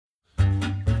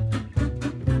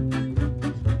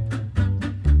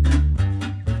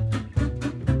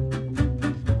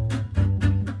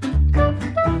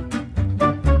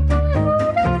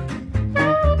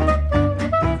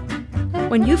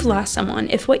When you've lost someone,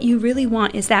 if what you really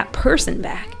want is that person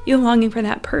back, you're longing for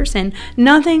that person,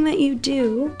 nothing that you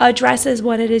do addresses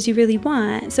what it is you really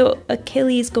want. So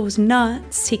Achilles goes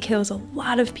nuts. He kills a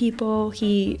lot of people.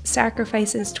 He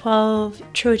sacrifices 12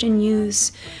 Trojan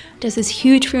youths, does this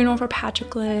huge funeral for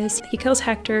Patroclus. He kills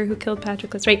Hector, who killed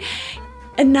Patroclus, right?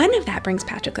 And none of that brings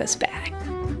Patroclus back.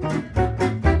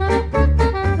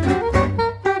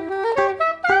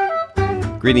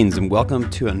 Greetings and welcome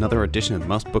to another edition of the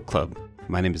Mouse Book Club.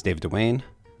 My name is David Dwayne.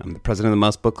 I'm the president of the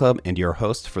Mouse Book Club and your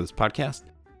host for this podcast.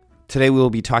 Today we will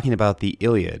be talking about the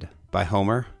Iliad by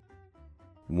Homer,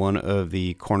 one of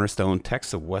the cornerstone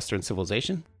texts of Western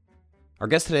civilization. Our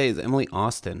guest today is Emily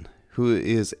Austen, who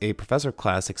is a professor of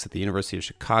classics at the University of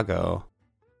Chicago.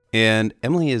 And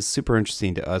Emily is super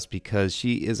interesting to us because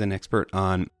she is an expert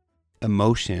on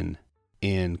emotion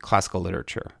in classical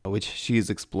literature, which she has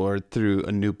explored through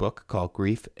a new book called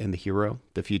Grief and the Hero,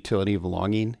 The Futility of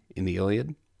Longing in the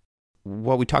Iliad.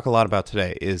 What we talk a lot about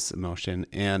today is emotion,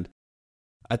 and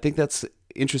I think that's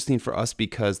interesting for us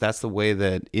because that's the way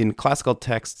that in classical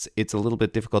texts, it's a little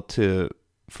bit difficult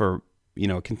for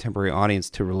a contemporary audience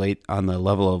to relate on the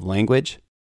level of language,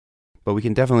 but we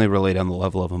can definitely relate on the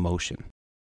level of emotion.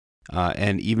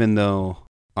 And even though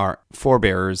our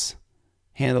forebears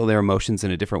handle their emotions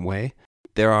in a different way,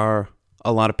 there are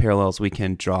a lot of parallels we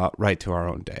can draw right to our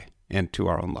own day and to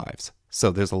our own lives. So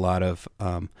there's a lot of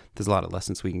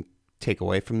lessons we can take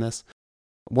away from this.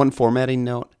 One formatting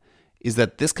note is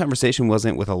that this conversation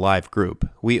wasn't with a live group.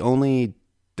 We only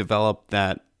developed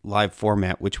that live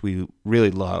format, which we really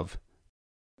love,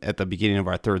 at the beginning of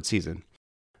our third season.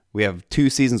 We have 2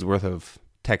 seasons worth of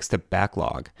text to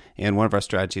backlog, and one of our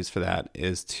strategies for that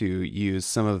is to use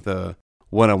some of the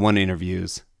one-on-one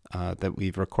interviews that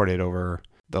we've recorded over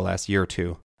the last year or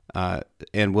two,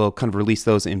 and we'll kind of release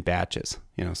those in batches.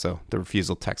 So the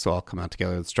refusal texts will all come out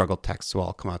together, the struggle texts will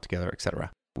all come out together,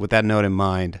 etc. With that note in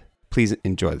mind, please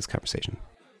enjoy this conversation.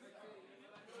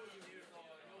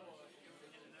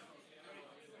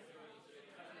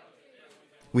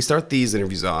 We start these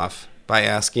interviews off by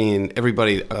asking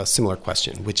everybody a similar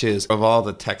question, which is, of all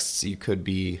the texts you could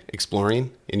be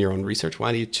exploring in your own research,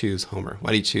 why do you choose Homer?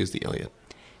 Why do you choose the Iliad?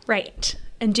 Right.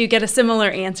 And do you get a similar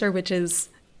answer, which is,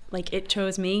 like, it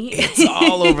chose me? It's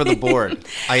all over the board.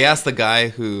 I asked the guy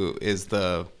who is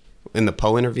in the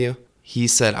Poe interview, he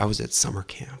said, I was at summer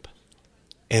camp,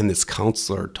 and this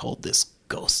counselor told this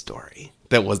ghost story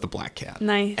that was the black cat.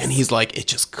 Nice. And he's like, it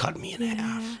just cut me in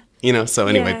half. So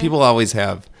anyway, people always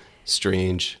have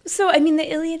strange. So,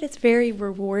 the Iliad is very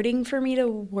rewarding for me to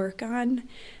work on.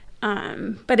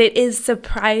 But it is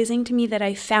surprising to me that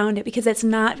I found it because it's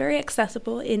not very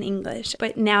accessible in English.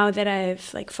 But now that I've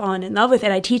fallen in love with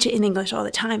it, I teach it in English all the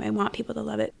time. I want people to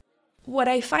love it. What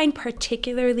I find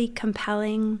particularly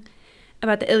compelling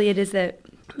about the Iliad is that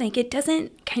it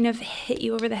doesn't kind of hit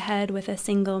you over the head with a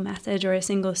single message or a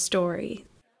single story.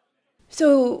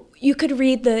 So you could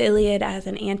read the Iliad as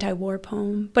an anti-war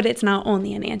poem, but it's not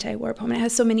only an anti-war poem. It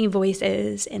has so many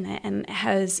voices in it, and it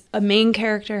has a main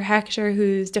character, Hector,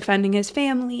 who's defending his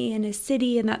family and his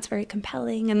city, and that's very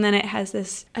compelling. And then it has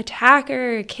this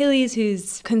attacker, Achilles,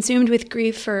 who's consumed with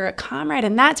grief for a comrade,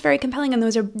 and that's very compelling. And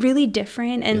those are really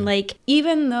different. And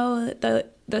even though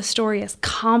the story is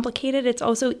complicated, it's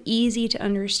also easy to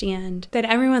understand that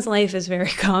everyone's life is very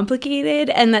complicated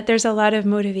and that there's a lot of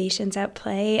motivations at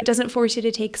play. It doesn't force you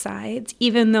to take sides,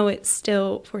 even though it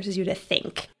still forces you to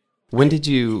think. When did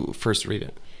you first read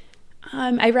it?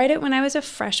 I read it when I was a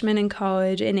freshman in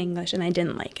college in English, and I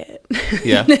didn't like it.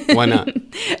 Yeah? Why not?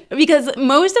 Because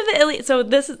most of the Iliad, so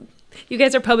this is, you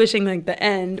guys are publishing the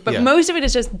end, but most of it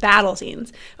is just battle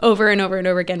scenes over and over and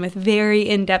over again with very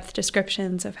in-depth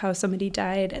descriptions of how somebody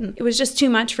died. And it was just too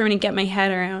much for me to get my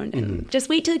head around. And just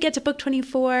wait till you get to book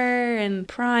 24 and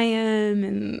Priam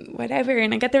and whatever.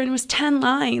 And I got there and it was 10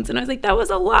 lines. And I was like, that was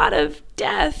a lot of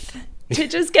death to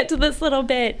just get to this little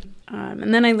bit.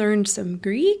 And then I learned some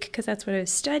Greek because that's what I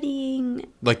was studying.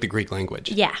 Like the Greek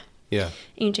language? Yeah. Yeah.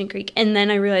 Ancient Greek. And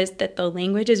then I realized that the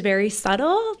language is very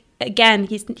subtle. Again,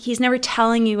 he's never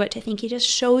telling you what to think. He just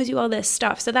shows you all this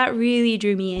stuff. So that really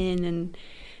drew me in, and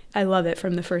I love it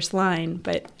from the first line.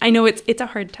 But I know it's a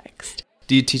hard text.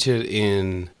 Do you teach it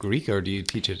in Greek or do you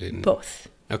teach it in... Both.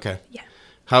 Okay. Yeah.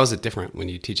 How is it different when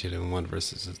you teach it in one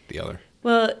versus the other?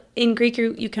 Well, in Greek,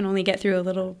 you can only get through a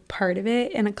little part of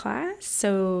it in a class.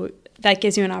 So that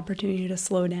gives you an opportunity to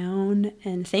slow down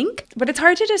and think. But it's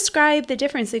hard to describe the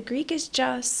difference. The Greek is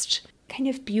just kind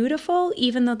of beautiful,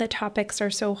 even though the topics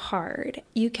are so hard.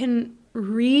 You can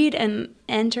read and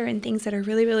enter in things that are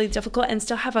really, really difficult and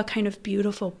still have a kind of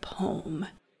beautiful poem.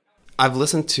 I've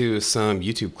listened to some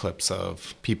YouTube clips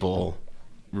of people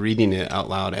reading it out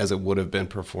loud as it would have been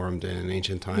performed in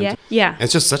ancient times. Yeah. Yeah.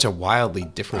 It's just such a wildly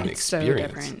different It's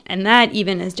experience. so different. And that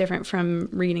even is different from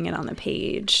reading it on the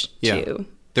page, too.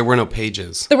 There were no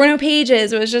pages. There were no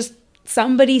pages. It was just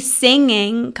somebody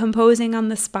singing, composing on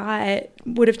the spot.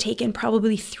 Would have taken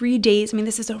probably 3 days. I mean,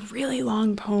 this is a really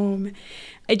long poem.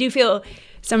 I do feel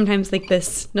sometimes like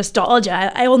this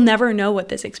nostalgia. I will never know what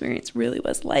this experience really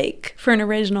was like for an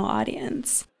original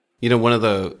audience. You know, one of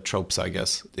the tropes, I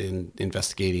guess, in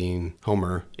investigating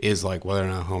Homer is like whether or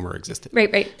not Homer existed.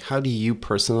 Right. How do you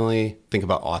personally think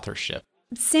about authorship?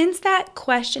 Since that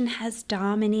question has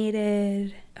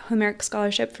dominated Homeric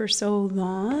scholarship for so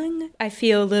long, I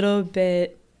feel a little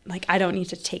bit like I don't need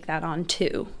to take that on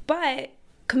too. But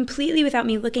completely without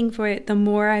me looking for it, the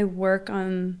more I work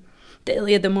on the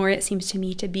Iliad, the more it seems to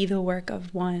me to be the work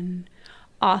of one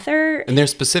author. And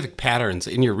there's specific patterns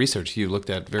in your research. You looked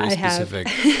at very specific.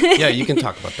 Yeah, you can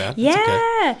talk about that.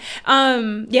 Yeah.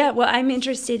 Okay. Well, I'm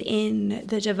interested in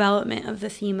the development of the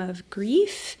theme of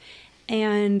grief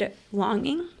and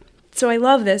longing. So I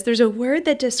love this. There's a word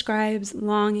that describes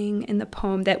longing in the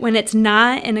poem that when it's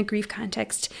not in a grief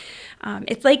context,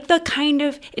 it's like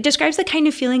it describes the kind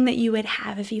of feeling that you would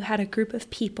have if you had a group of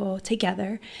people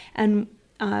together and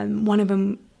one of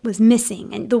them was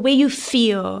missing. And the way you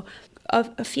feel, of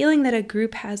a feeling that a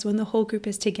group has when the whole group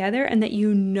is together and that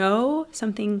you know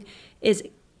something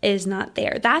is not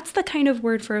there. That's the kind of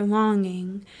word for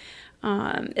longing.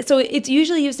 So it's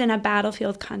usually used in a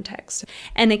battlefield context.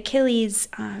 And Achilles,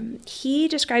 he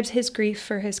describes his grief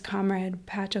for his comrade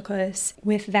Patroclus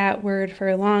with that word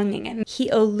for longing. And he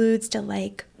alludes to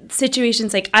like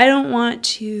situations like, I don't want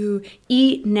to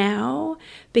eat now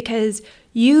because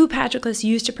you, Patroclus,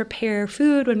 used to prepare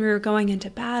food when we were going into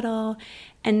battle.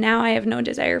 And now I have no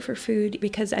desire for food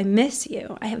because I miss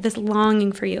you. I have this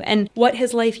longing for you. And what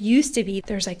his life used to be,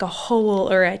 there's like a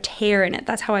hole or a tear in it.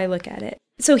 That's how I look at it.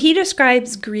 So he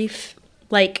describes grief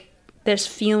like this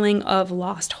feeling of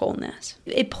lost wholeness.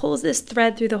 It pulls this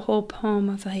thread through the whole poem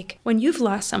of like, when you've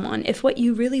lost someone, if what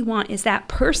you really want is that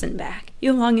person back,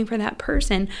 you're longing for that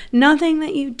person, nothing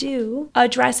that you do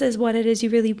addresses what it is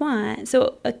you really want.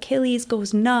 So Achilles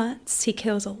goes nuts. He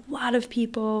kills a lot of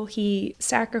people. He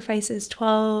sacrifices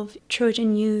 12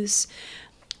 Trojan youths,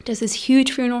 does this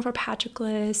huge funeral for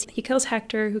Patroclus. He kills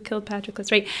Hector, who killed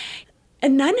Patroclus, right?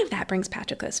 And none of that brings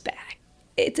Patroclus back.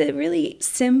 It's a really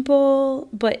simple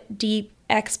but deep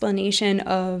explanation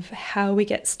of how we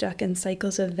get stuck in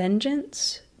cycles of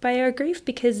vengeance by our grief,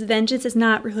 because vengeance is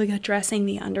not really addressing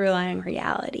the underlying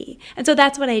reality. And so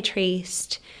that's what I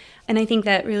traced. And I think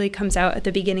that really comes out at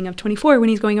the beginning of 24 when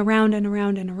he's going around and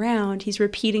around and around. He's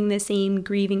repeating the same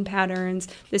grieving patterns,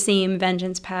 the same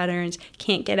vengeance patterns,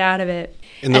 can't get out of it.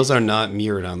 And those are not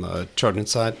mirrored on the Trojan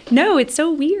side? No, it's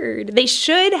so weird. They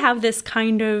should have this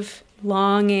kind of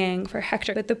longing for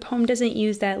Hector, but the poem doesn't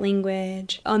use that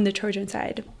language on the Trojan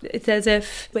side. It's as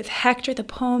if with Hector, the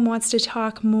poem wants to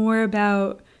talk more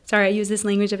about, sorry, I use this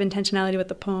language of intentionality with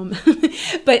the poem,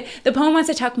 but the poem wants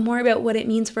to talk more about what it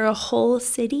means for a whole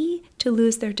city to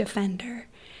lose their defender.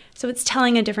 So it's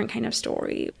telling a different kind of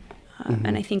story.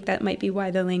 And I think that might be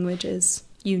why the language is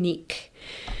unique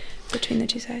between the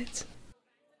two sides.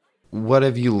 What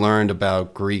have you learned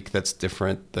about Greek that's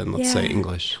different than, let's say,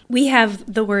 English? We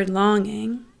have the word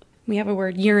longing. We have a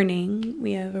word yearning.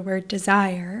 We have a word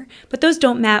desire. But those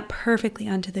don't map perfectly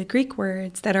onto the Greek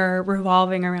words that are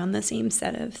revolving around the same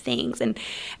set of things. And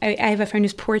I have a friend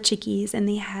who's Portuguese, and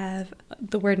they have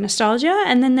the word nostalgia,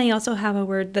 and then they also have a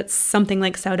word that's something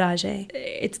like saudade.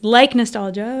 It's like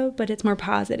nostalgia, but it's more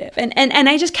positive. And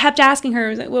I just kept asking her, I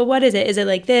was like, well, what is it? Is it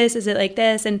like this? Is it like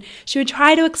this? And she would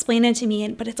try to explain it to me,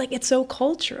 but it's like, it's so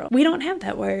cultural. We don't have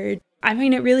that word. I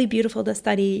find it really beautiful to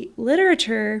study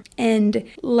literature and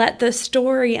let the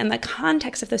story and the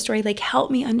context of the story like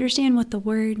help me understand what the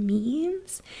word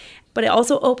means. But it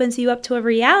also opens you up to a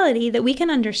reality that we can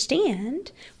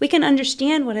understand. We can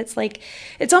understand what it's like.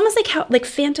 It's almost like how, like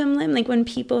phantom limb, like when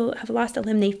people have lost a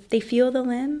limb, they feel the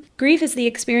limb. Grief is the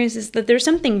experience is that there's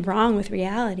something wrong with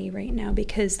reality right now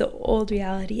because the old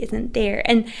reality isn't there.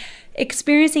 And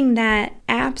experiencing that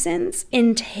absence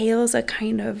entails a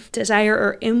kind of desire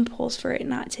or impulse for it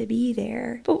not to be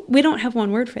there. But we don't have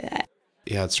one word for that.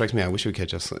 Yeah, it strikes me. I wish we could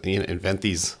just invent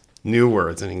these new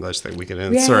words in English that we could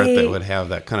insert that would have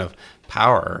that kind of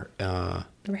power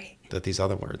that these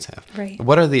other words have. Right.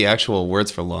 What are the actual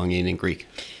words for longing in Greek?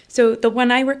 So the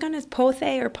one I work on is pothe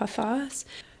or pathos.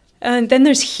 And then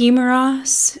there's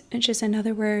hemeros, which is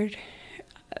another word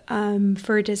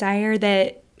for desire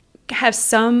that have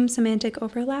some semantic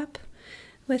overlap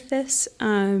with this.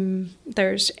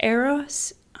 There's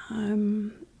eros,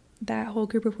 that whole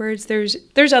group of words. There's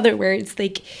other words,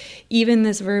 like even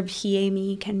this verb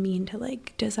hiemi can mean to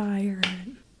like desire.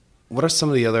 What are some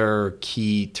of the other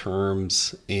key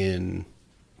terms in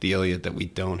the Iliad that we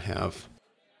don't have?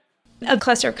 A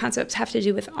cluster of concepts have to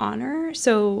do with honor.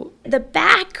 So the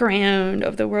background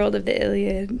of the world of the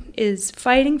Iliad is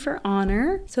fighting for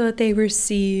honor so that they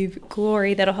receive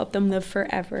glory that'll help them live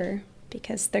forever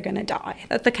because they're going to die.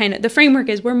 That's the framework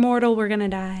is we're mortal, we're going to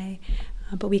die,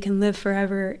 but we can live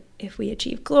forever if we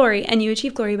achieve glory. And you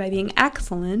achieve glory by being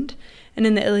excellent. And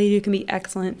in the Iliad, you can be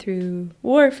excellent through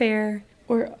warfare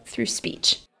or through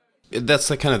speech. That's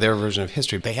like kind of their version of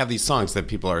history. They have these songs that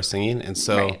people are singing, and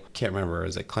so right. Can't remember.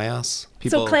 Is it kleos?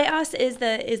 So kleos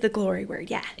is the glory word,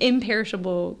 yeah,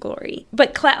 imperishable glory.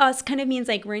 But kleos kind of means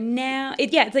like renown.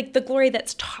 It's like the glory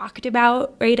that's talked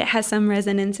about, right? It has some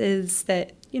resonances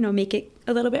that make it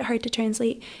a little bit hard to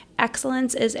translate.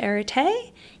 Excellence is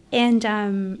arete, and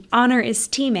honor is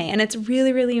time, and it's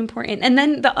really, really important. And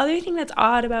then the other thing that's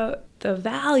odd about the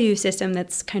value system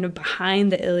that's kind of behind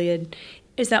the Iliad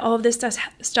is that all of this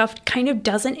stuff kind of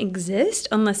doesn't exist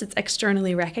unless it's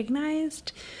externally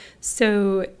recognized.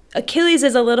 So Achilles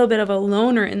is a little bit of a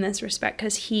loner in this respect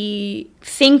because he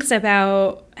thinks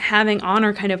about having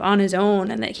honor kind of on his own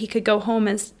and that he could go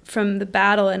home from the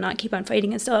battle and not keep on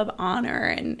fighting and still have honor,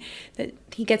 and that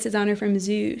he gets his honor from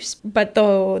Zeus. But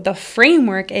the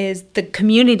framework is the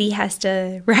community has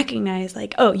to recognize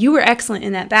like, oh, you were excellent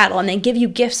in that battle, and they give you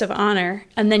gifts of honor,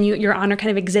 and then your honor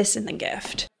kind of exists in the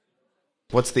gift.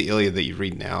 What's the Iliad that you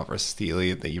read now versus the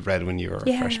Iliad that you read when you were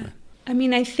a freshman? I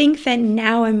mean, I think that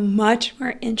now I'm much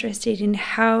more interested in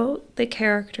how the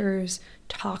characters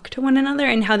talk to one another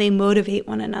and how they motivate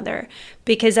one another,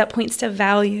 because that points to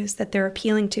values that they're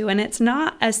appealing to. And it's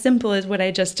not as simple as what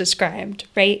I just described,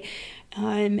 right?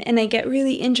 And I get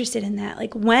really interested in that.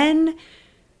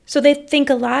 So they think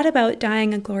a lot about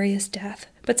dying a glorious death,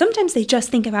 but sometimes they just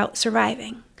think about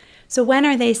surviving. So when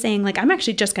are they saying, like, I'm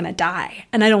actually just going to die,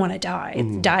 and I don't want to die.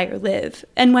 It's die or live.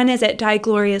 And when is it die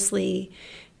gloriously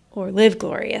or live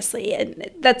gloriously?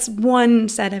 And that's one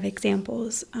set of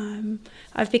examples.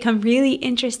 I've become really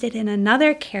interested in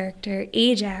another character,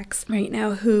 Ajax, right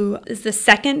now, who is the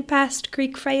second best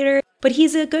Greek fighter. But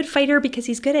he's a good fighter because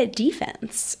he's good at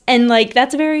defense. And,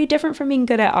 that's very different from being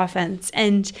good at offense.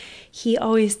 And he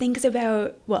always thinks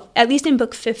about, at least in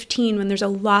book 15, when there's a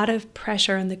lot of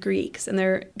pressure on the Greeks and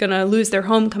they're going to lose their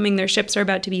homecoming, their ships are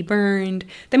about to be burned,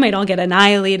 they might all get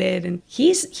annihilated. And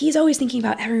he's always thinking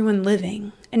about everyone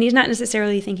living. And he's not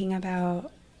necessarily thinking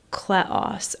about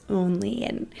kleos only.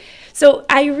 And so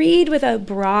I read with a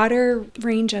broader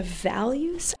range of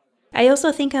values. I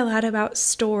also think a lot about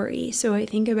story. So I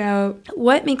think about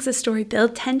what makes a story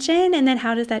build tension, and then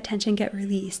how does that tension get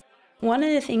released. One of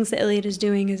the things the Iliad is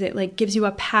doing is it gives you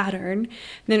a pattern,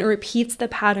 then it repeats the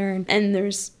pattern, and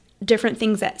there's different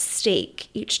things at stake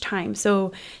each time.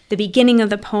 So the beginning of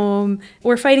the poem,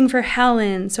 we're fighting for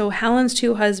Helen. So Helen's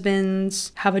two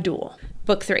husbands have a duel.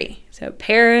 Book 3. So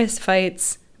Paris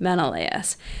fights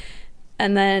Menelaus.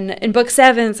 And then in book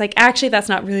 7, it's actually, that's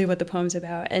not really what the poem's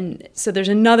about. And so there's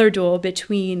another duel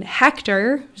between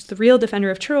Hector, who's the real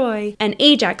defender of Troy, and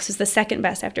Ajax, who's the second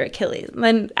best after Achilles. And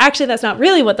then actually, that's not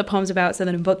really what the poem's about. So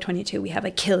then in book 22, we have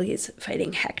Achilles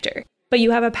fighting Hector. But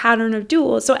you have a pattern of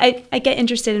duels. So I get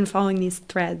interested in following these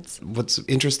threads. What's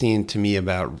interesting to me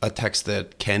about a text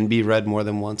that can be read more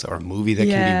than once, or a movie that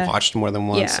can be watched more than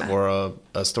once, or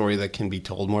a story that can be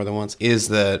told more than once, is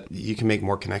that you can make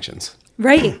more connections.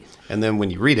 Right. And then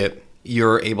when you read it,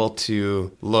 you're able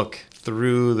to look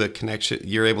through the connection.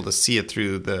 You're able to see it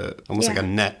through the almost like a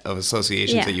net of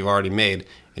associations that you've already made,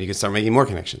 and you can start making more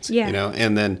connections.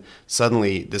 And then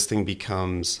suddenly this thing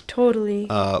becomes totally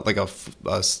like a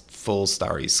full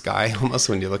starry sky almost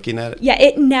when you're looking at it. Yeah,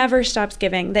 it never stops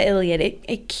giving. The Iliad,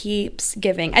 it keeps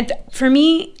giving. For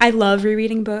me, I love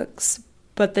rereading books,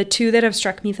 but the two that have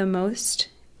struck me the most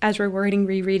as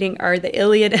rereading are the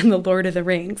Iliad and the Lord of the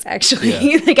Rings, actually.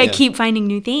 I keep finding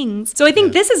new things. So I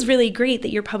think this is really great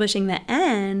that you're publishing the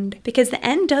end, because the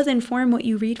end does inform what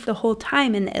you read for the whole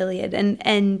time in the Iliad.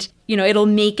 And it'll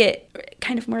make it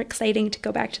kind of more exciting to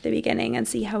go back to the beginning and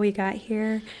see how we got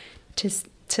here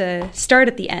to start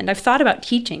at the end. I've thought about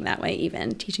teaching that way,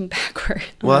 even teaching backward.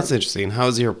 Well, that's interesting. How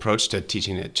has your approach to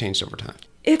teaching it changed over time?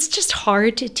 It's just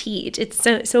hard to teach. It's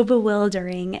so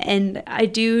bewildering. And I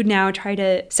do now try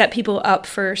to set people up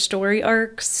for story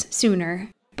arcs sooner.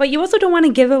 But you also don't want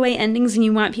to give away endings, and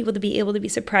you want people to be able to be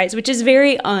surprised, which is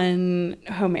very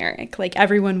un-Homeric.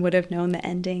 Everyone would have known the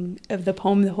ending of the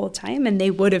poem the whole time, and they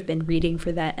would have been reading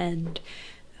for that end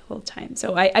the whole time.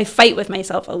 So I fight with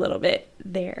myself a little bit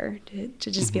there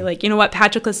to just be like, you know what,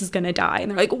 Patroclus is going to die.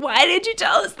 And they're like, why did you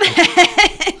tell us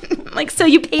that? Like, so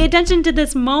you pay attention to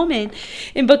this moment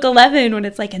in book 11 when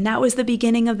it's like, and that was the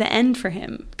beginning of the end for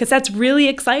him. Because that's really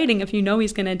exciting if you know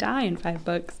he's going to die in 5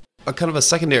 books. A kind of a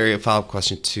secondary follow-up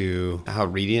question to how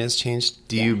reading has changed.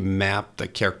 Do you map the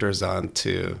characters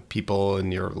onto people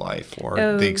in your life or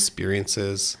the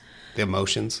experiences, the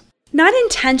emotions? Not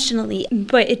intentionally,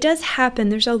 but it does happen.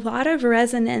 There's a lot of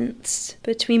resonance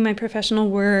between my professional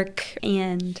work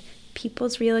and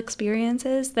people's real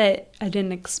experiences that I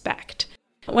didn't expect.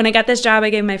 When I got this job, I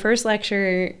gave my first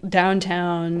lecture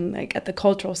downtown, like at the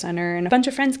cultural center, and a bunch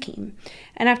of friends came.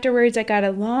 And afterwards, I got a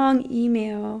long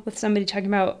email with somebody talking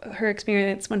about her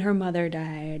experience when her mother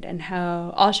died and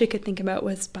how all she could think about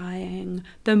was buying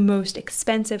the most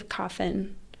expensive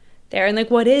coffin there. And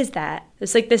like, what is that?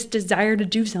 It's like this desire to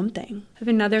do something. I have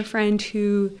another friend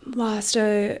who lost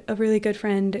a really good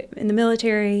friend in the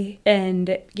military.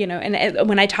 And, you know, and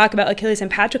when I talk about Achilles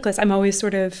and Patroclus, I'm always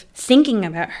sort of thinking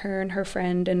about her and her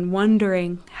friend and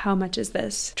wondering how much is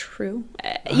this true?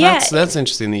 That's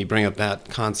interesting that you bring up that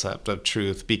concept of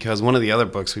truth, because one of the other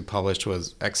books we published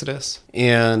was Exodus.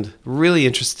 And really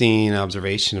interesting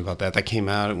observation about that came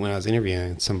out when I was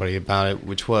interviewing somebody about it,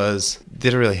 which was,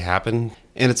 did it really happen?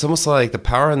 And it's almost like the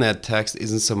power in that text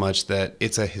isn't so much that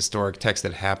it's a historic text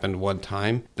that happened one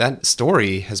time. That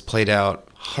story has played out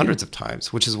hundreds of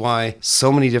times, which is why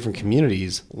so many different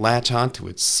communities latch onto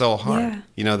it so hard. Yeah.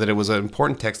 You know, that it was an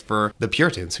important text for the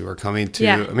Puritans who were coming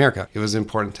to America. It was an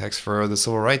important text for the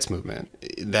civil rights movement.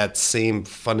 That same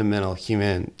fundamental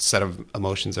human set of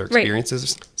emotions or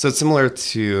experiences. Right. So it's similar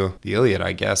to the Iliad,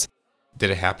 I guess. Did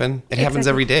it happen? It happens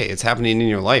every day. It's happening in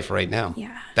your life right now.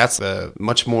 Yeah. That's a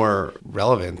much more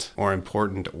relevant or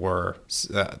important, or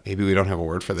maybe we don't have a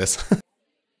word for this,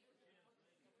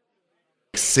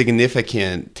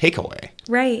 significant takeaway.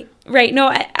 Right.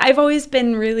 No, I've always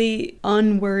been really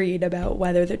unworried about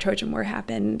whether the Trojan War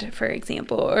happened, for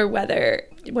example, or whether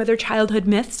childhood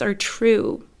myths are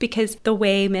true, because the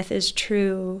way myth is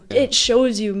true, it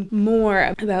shows you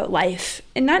more about life.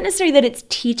 And not necessarily that it's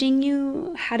teaching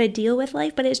you how to deal with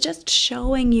life, but it's just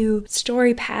showing you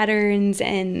story patterns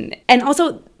and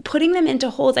also putting them into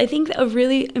wholes. I think a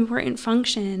really important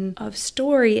function of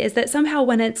story is that somehow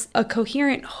when it's a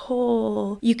coherent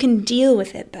whole, you can deal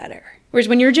with it better. Whereas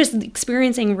when you're just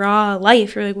experiencing raw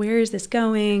life, you're like, where is this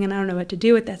going? And I don't know what to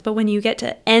do with this. But when you get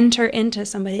to enter into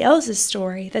somebody else's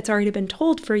story that's already been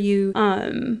told for you,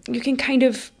 you can kind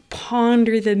of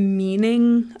ponder the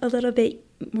meaning a little bit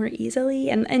more easily.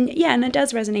 And it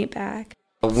does resonate back.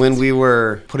 When we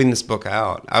were putting this book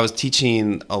out, I was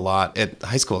teaching a lot at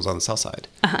high schools on the South Side,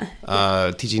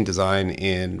 teaching design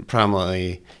in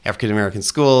predominantly African-American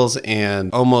schools,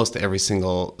 and almost every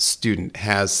single student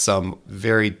has some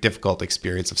very difficult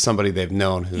experience of somebody they've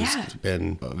known who's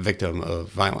been a victim of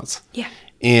violence. Yeah.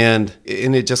 And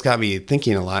it just got me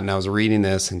thinking a lot, and I was reading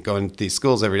this and going to these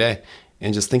schools every day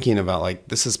and just thinking about, like,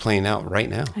 this is playing out right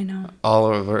now. I know. All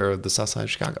over the South Side of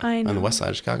Chicago. I know. On the West Side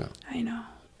of Chicago. I know.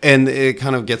 And it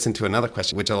kind of gets into another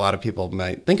question, which a lot of people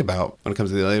might think about when it comes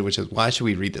to the Iliad, which is, why should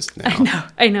we read this now?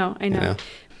 I know. You know?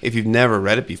 If you've never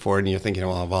read it before and you're thinking,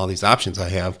 well, of all these options I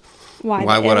have,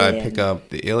 why would I pick up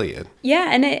the Iliad?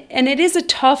 Yeah, and it is a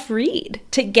tough read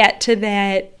to get to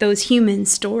those human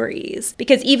stories,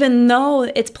 because even though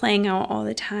it's playing out all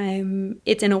the time,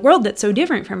 it's in a world that's so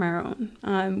different from our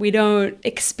own. We don't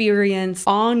experience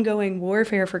ongoing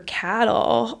warfare for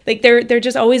cattle. Like they're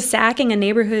just always sacking a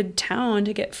neighborhood town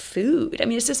to get food. I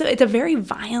mean, it's a very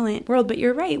violent world. But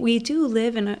you're right, we do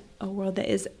live in a world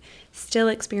that is still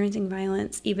experiencing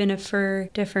violence, even if for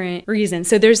different reasons.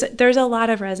 So there's a lot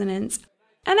of resonance.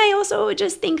 And I also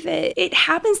just think that it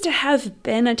happens to have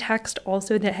been a text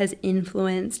also that has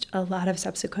influenced a lot of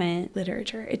subsequent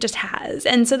literature. It just has.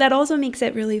 And so that also makes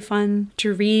it really fun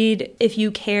to read if you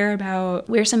care about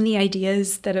where some of the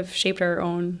ideas that have shaped our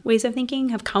own ways of thinking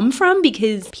have come from,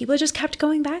 because people just kept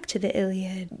going back to the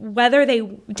Iliad. Whether they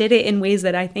did it in ways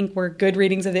that I think were good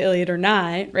readings of the Iliad or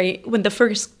not, right? When the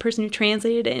first person who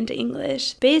translated it into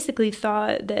English basically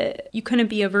thought that you couldn't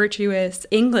be a virtuous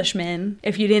Englishman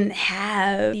if you didn't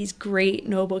have these great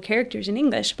noble characters in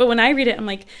English. But when I read it, I'm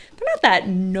like, they're not that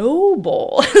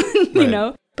noble, you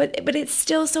know? But it's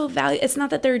still so valuable. It's not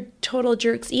that they're total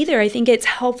jerks either. I think it's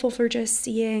helpful for just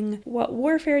seeing what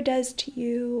warfare does to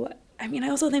you. I mean, I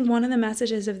also think one of the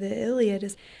messages of the Iliad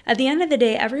is, at the end of the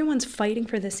day, everyone's fighting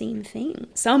for the same thing.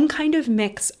 Some kind of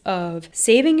mix of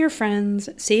saving your friends,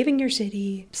 saving your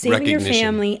city, saving your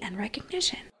family, and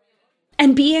recognition.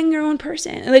 and being your own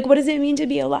person. Like, what does it mean to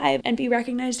be alive and be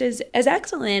recognized as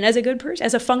excellent, as a good person,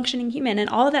 as a functioning human? And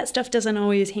all of that stuff doesn't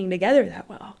always hang together that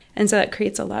well. And so that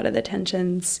creates a lot of the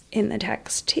tensions in the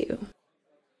text too.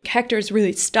 Hector's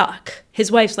really stuck.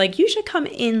 His wife's like, you should come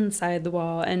inside the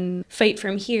wall and fight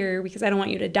from here because I don't want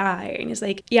you to die. And he's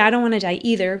like, yeah, I don't want to die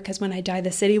either, because when I die,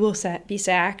 the city will be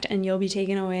sacked and you'll be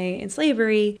taken away in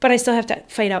slavery, but I still have to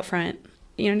fight out front.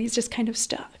 And he's just kind of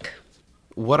stuck.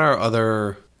 What are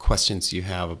other questions you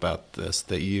have about this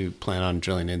that you plan on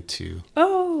drilling into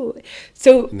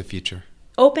in the future?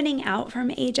 Opening out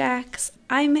from Ajax,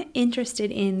 I'm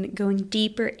interested in going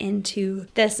deeper into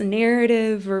this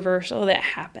narrative reversal that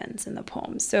happens in the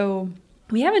poem. So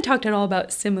we haven't talked at all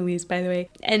about similes, by the way.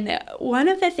 And one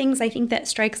of the things I think that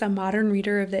strikes a modern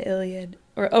reader of the Iliad,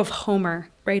 or of Homer,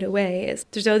 right away, is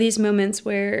there's all these moments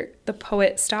where the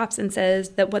poet stops and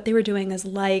says that what they were doing is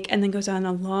like, and then goes on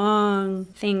a long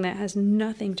thing that has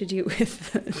nothing to do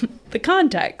with the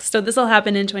context. So this will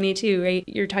happen in 22, right?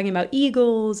 You're talking about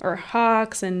eagles or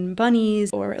hawks and bunnies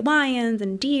or lions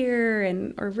and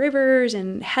deer or rivers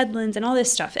and headlands and all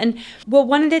this stuff. And well,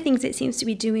 one of the things it seems to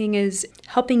be doing is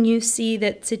helping you see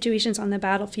that situations on the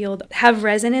battlefield have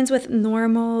resonance with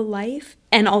normal life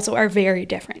and also are very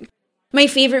different. My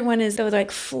favorite one is those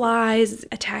like flies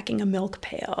attacking a milk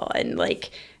pail. And like,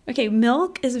 okay,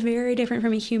 milk is very different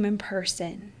from a human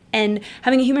person. And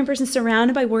having a human person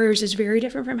surrounded by warriors is very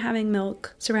different from having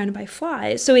milk surrounded by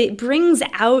flies. So it brings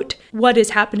out what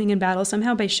is happening in battle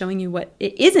somehow by showing you what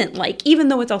it isn't like, even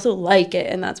though it's also like it.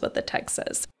 And that's what the text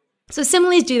says. So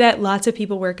similes do that. Lots of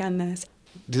people work on this.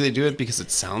 Do they do it because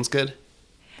it sounds good?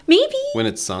 Maybe. When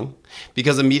it's sung?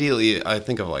 Because immediately I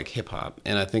think of like hip hop,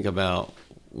 and I think about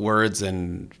words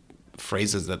and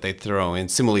phrases that they throw in,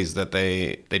 similes that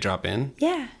they drop in.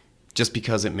 Yeah. Just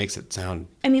because it makes it sound...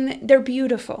 I mean, they're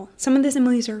beautiful. Some of the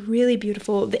similes are really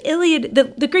beautiful. The Iliad,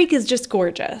 the Greek is just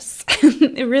gorgeous.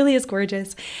 It really is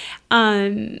gorgeous.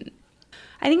 I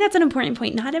think that's an important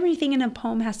point. Not everything in a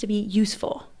poem has to be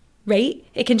useful, right?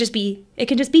 It can just be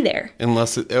there.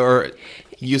 Or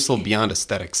useful beyond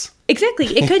aesthetics. Exactly.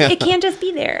 It can't just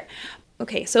be there.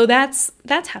 Okay, so that's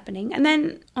happening. And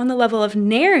then on the level of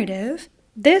narrative,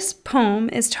 this poem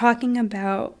is talking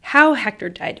about how Hector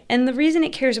died. And the reason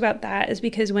it cares about that is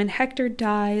because when Hector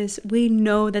dies, we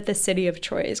know that the city of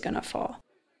Troy is going to fall.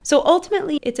 So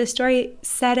ultimately, it's a story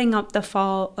setting up the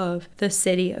fall of the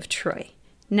city of Troy.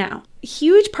 Now, a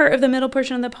huge part of the middle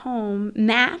portion of the poem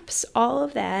maps all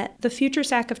of that, the future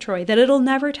sack of Troy, that it'll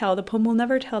never tell. The poem will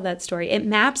never tell that story. It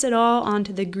maps it all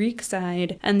onto the Greek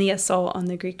side and the assault on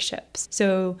the Greek ships.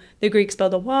 So the Greeks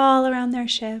build a wall around their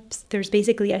ships. There's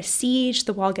basically a siege.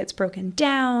 The wall gets broken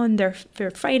down. They're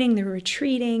fighting. They're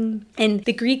retreating. And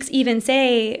the Greeks even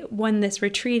say when this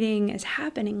retreating is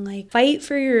happening, like, fight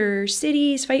for your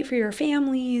cities, fight for your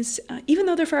families, even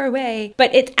though they're far away.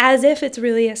 But it's as if it's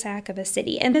really a sack of a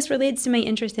city. And this relates to my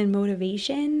interest in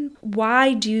motivation.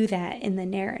 Why do that in the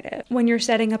narrative? When you're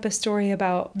setting up a story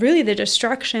about really the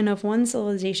destruction of one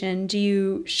civilization, do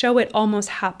you show it almost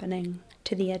happening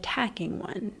to the attacking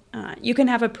one? You can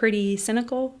have a pretty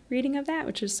cynical reading of that,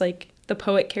 which is like the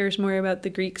poet cares more about the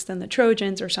Greeks than the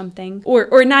Trojans or something.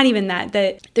 Or not even that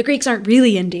the Greeks aren't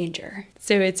really in danger.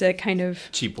 So it's a kind of...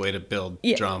 cheap way to build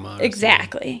drama.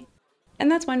 Exactly. Something. And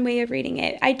that's one way of reading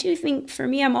it. I do think, for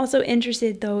me, I'm also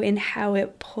interested, though, in how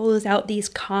it pulls out these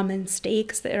common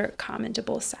stakes that are common to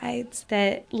both sides,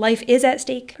 that life is at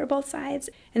stake for both sides.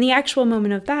 In the actual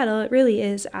moment of battle, it really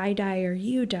is I die or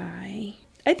you die.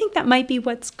 I think that might be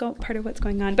part of what's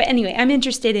going on. But anyway, I'm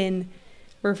interested in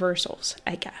reversals,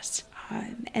 I guess,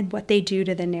 and what they do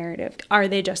to the narrative. Are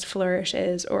they just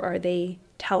flourishes, or are they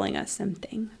telling us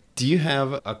something? Do you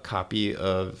have a copy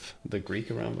of the Greek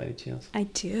around by any chance? I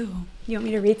do. You want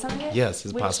me to read some of it? Yes,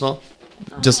 is it possible?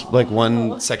 Just like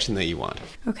one section that you want.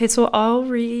 Okay, so I'll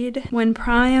read. When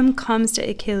Priam comes to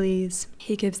Achilles,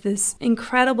 he gives this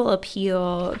incredible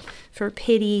appeal for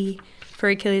pity, for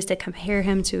Achilles to compare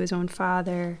him to his own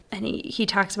father. And he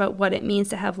talks about what it means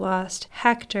to have lost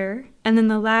Hector. And then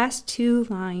the last two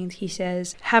lines, he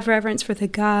says, have reverence for the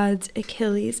gods,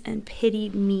 Achilles, and pity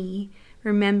me,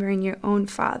 remembering your own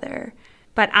father.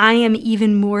 But I am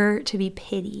even more to be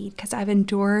pitied, because I've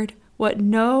endured what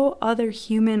no other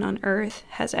human on earth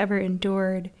has ever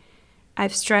endured.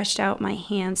 I've stretched out my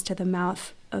hands to the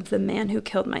mouth of the man who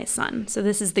killed my son. So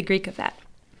this is the Greek of that.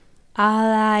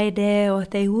 Alaide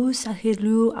theus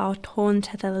achillou auton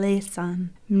tetelesan,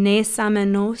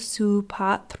 mnesamenos su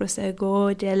patros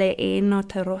ego dele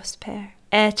enoterosper.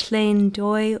 Etlen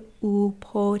doi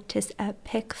upotis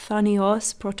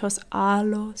epikthonios protos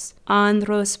alos,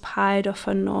 andros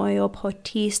paidophonoio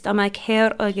potis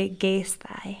damaker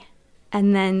ogegestai.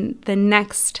 And then the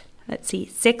next,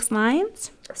 6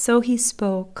 lines. So he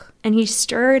spoke, and he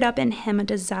stirred up in him a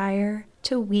desire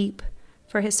to weep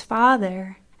for his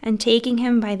father. And taking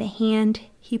him by the hand,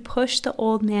 he pushed the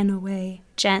old man away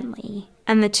gently.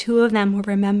 And the two of them were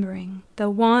remembering. The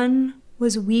one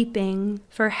was weeping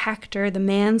for Hector the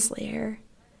manslayer,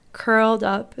 curled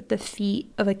up at the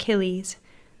feet of Achilles.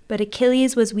 But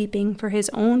Achilles was weeping for his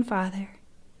own father,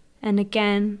 and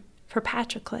again for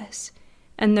Patroclus.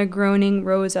 And their groaning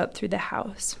rose up through the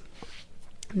house.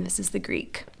 And this is the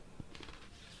Greek.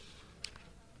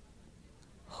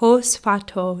 Hos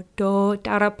phato do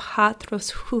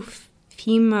darapatros huf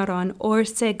phimeron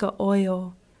orse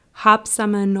gaoio,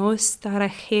 hapsamenos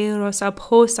daracheros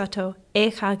aphosato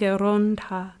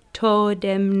echageronta, to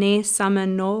demne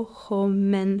sameno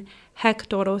homen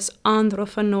hectoros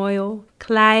androphanoio,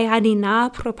 clai adina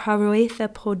proparoethe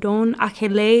podon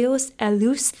achilleos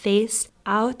elustes,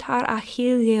 autar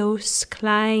achilleos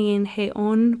clain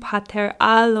heon pater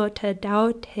alote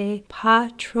daute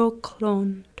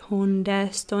patroclon, ton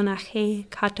destonache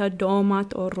catadomat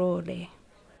orore.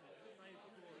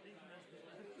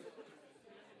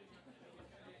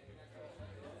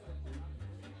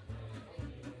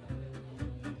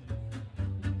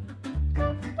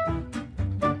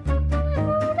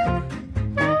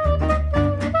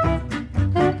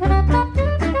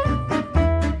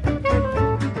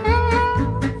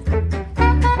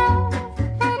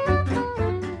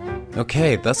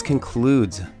 Okay, thus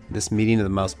concludes this meeting of the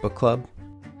Mouse Book Club.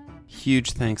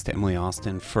 Huge thanks to Emily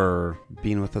Austen for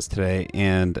being with us today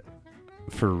and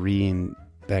for reading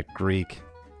that Greek.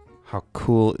 How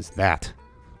cool is that?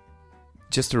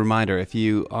 Just a reminder, if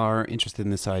you are interested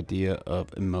in this idea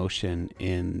of emotion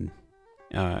in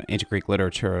ancient Greek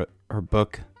literature, her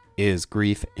book is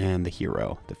Grief and the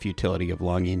Hero, The Futility of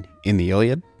Longing in the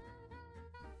Iliad.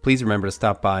 Please remember to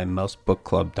stop by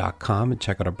mousebookclub.com and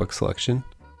check out our book selection.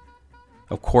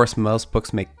 Of course, Mouse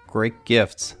Books make great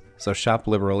gifts, so shop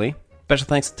liberally. Special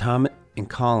thanks to Tom and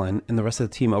Colin and the rest of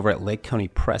the team over at Lake County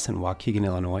Press in Waukegan,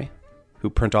 Illinois, who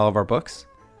print all of our books.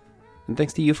 And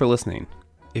thanks to you for listening.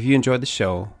 If you enjoyed the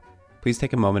show, please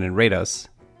take a moment and rate us.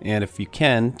 And if you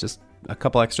can, just a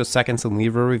couple extra seconds and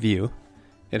leave a review.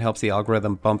 It helps the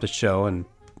algorithm bump the show and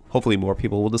hopefully more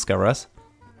people will discover us.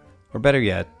 Or better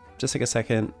yet, just take a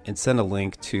second and send a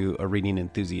link to a reading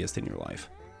enthusiast in your life.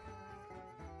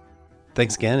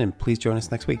 Thanks again, and please join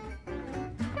us next week.